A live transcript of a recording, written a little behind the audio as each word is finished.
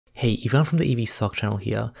Hey, Ivan from the EV Stock Channel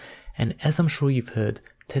here, and as I'm sure you've heard,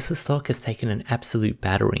 Tesla stock has taken an absolute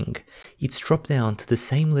battering. It's dropped down to the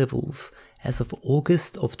same levels as of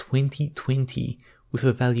August of 2020 with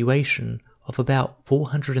a valuation of about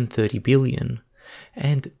 430 billion.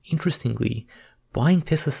 And interestingly, buying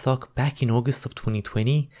Tesla stock back in August of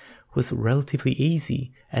 2020 was relatively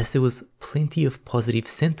easy as there was plenty of positive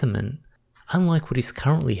sentiment, unlike what is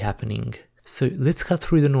currently happening. So let's cut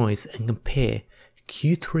through the noise and compare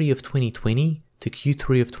Q3 of 2020 to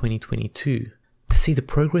Q3 of 2022 to see the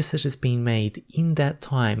progress that has been made in that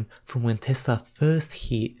time from when Tesla first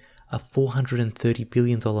hit a $430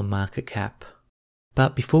 billion market cap.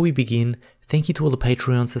 But before we begin, thank you to all the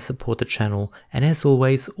Patreons that support the channel, and as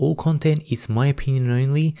always, all content is my opinion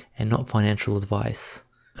only and not financial advice.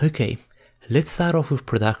 Okay, let's start off with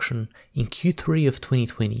production. In Q3 of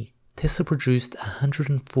 2020, Tesla produced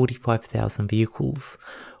 145,000 vehicles,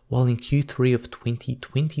 while in Q3 of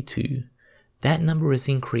 2022, that number has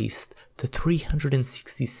increased to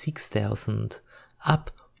 366,000,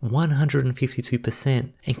 up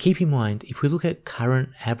 152%. And keep in mind, if we look at current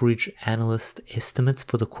average analyst estimates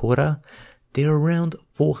for the quarter, they're around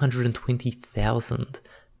 420,000.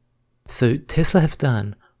 So Tesla have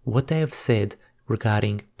done what they have said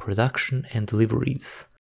regarding production and deliveries.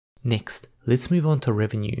 Next, let's move on to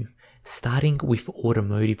revenue, starting with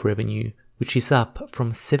automotive revenue, which is up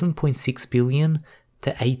from 7.6 billion to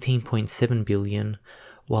 18.7 billion,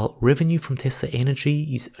 while revenue from Tesla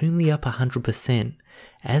Energy is only up 100%.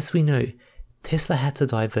 As we know, Tesla had to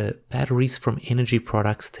divert batteries from energy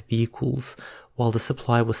products to vehicles while the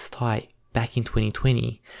supply was tight back in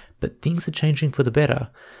 2020, but things are changing for the better.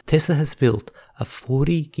 Tesla has built a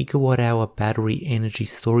 40 gigawatt hour battery energy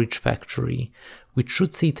storage factory, which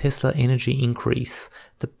should see Tesla Energy increase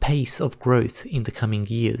the pace of growth in the coming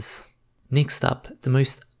years. Next up, the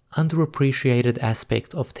most underappreciated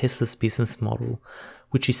aspect of Tesla's business model,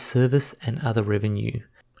 which is service and other revenue,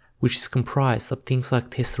 which is comprised of things like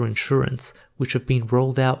Tesla Insurance, which have been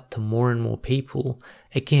rolled out to more and more people.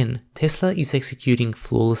 Again, Tesla is executing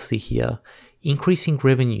flawlessly here, increasing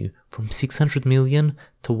revenue from 600 million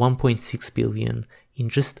to 1.6 billion in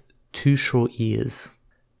just 2 short years.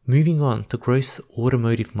 Moving on to gross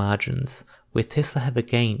automotive margins, where Tesla have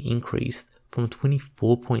again increased from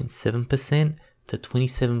 24.7% to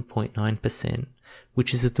 27.9%,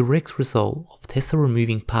 which is a direct result of Tesla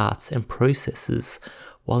removing parts and processes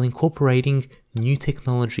while incorporating new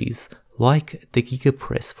technologies like the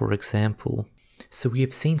GigaPress, for example. So we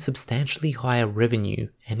have seen substantially higher revenue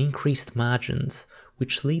and increased margins,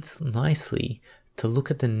 which leads nicely to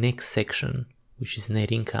look at the next section, which is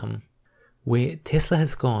net income, where Tesla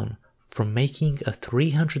has gone from making a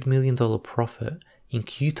 $300 million profit in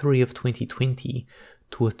Q3 of 2020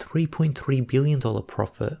 to a $3.3 billion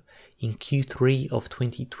profit in Q3 of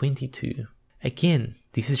 2022. Again,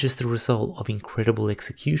 this is just a result of incredible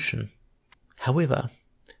execution. However,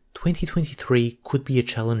 2023 could be a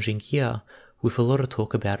challenging year with a lot of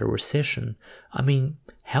talk about a recession. I mean,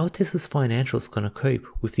 how are Tesla's financials going to cope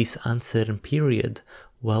with this uncertain period?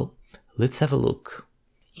 Well, let's have a look.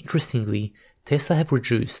 Interestingly, Tesla have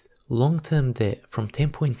reduced long-term debt from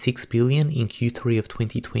 10.6 billion in Q3 of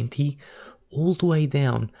 2020 all the way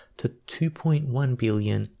down to 2.1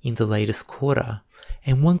 billion in the latest quarter.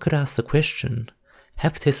 And one could ask the question,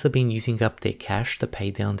 have Tesla been using up their cash to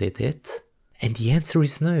pay down their debt? And the answer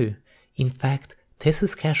is no. In fact,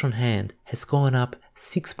 Tesla's cash on hand has gone up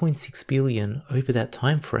 6.6 billion over that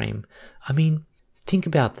time frame. I mean, think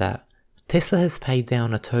about that. Tesla has paid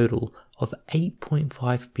down a total of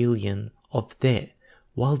 8.5 billion of debt,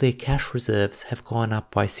 while their cash reserves have gone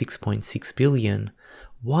up by 6.6 billion,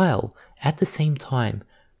 while at the same time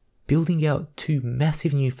building out 2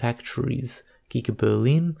 massive new factories, Giga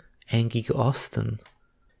Berlin and Giga Austin.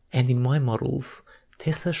 And in my models,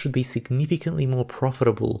 Tesla should be significantly more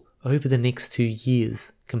profitable over the next 2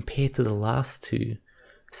 years compared to the last 2.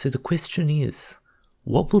 So the question is,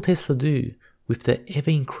 what will Tesla do with the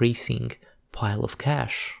ever-increasing pile of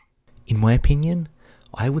cash? In my opinion,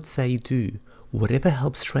 I would say do whatever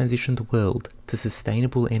helps transition the world to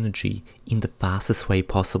sustainable energy in the fastest way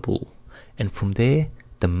possible. And from there,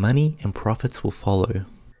 the money and profits will follow.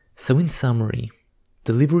 So in summary,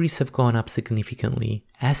 deliveries have gone up significantly,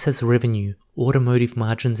 as has revenue, automotive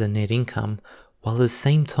margins and net income, while at the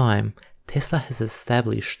same time, Tesla has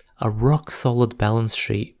established a rock-solid balance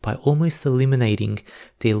sheet by almost eliminating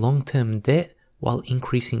their long-term debt while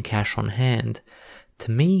increasing cash on hand. To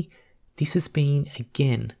me, this has been,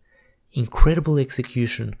 again, incredible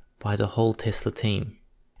execution by the whole Tesla team.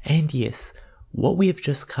 And yes, what we have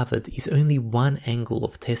just covered is only one angle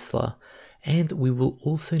of Tesla, and we will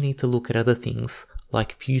also need to look at other things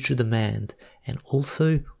like future demand, and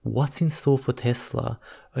also what's in store for Tesla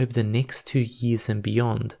over the next 2 years and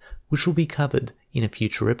beyond, which will be covered in a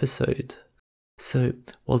future episode. So,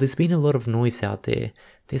 while there's been a lot of noise out there,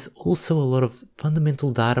 there's also a lot of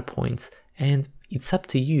fundamental data points, and it's up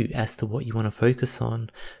to you as to what you want to focus on.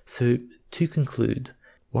 So, to conclude,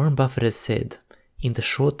 Warren Buffett has said, in the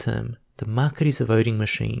short term, the market is a voting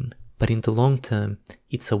machine, but in the long term,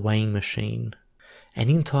 it's a weighing machine. And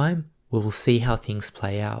in time, we will see how things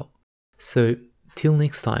play out. So, till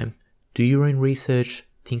next time, do your own research,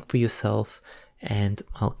 think for yourself, and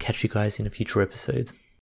I'll catch you guys in a future episode.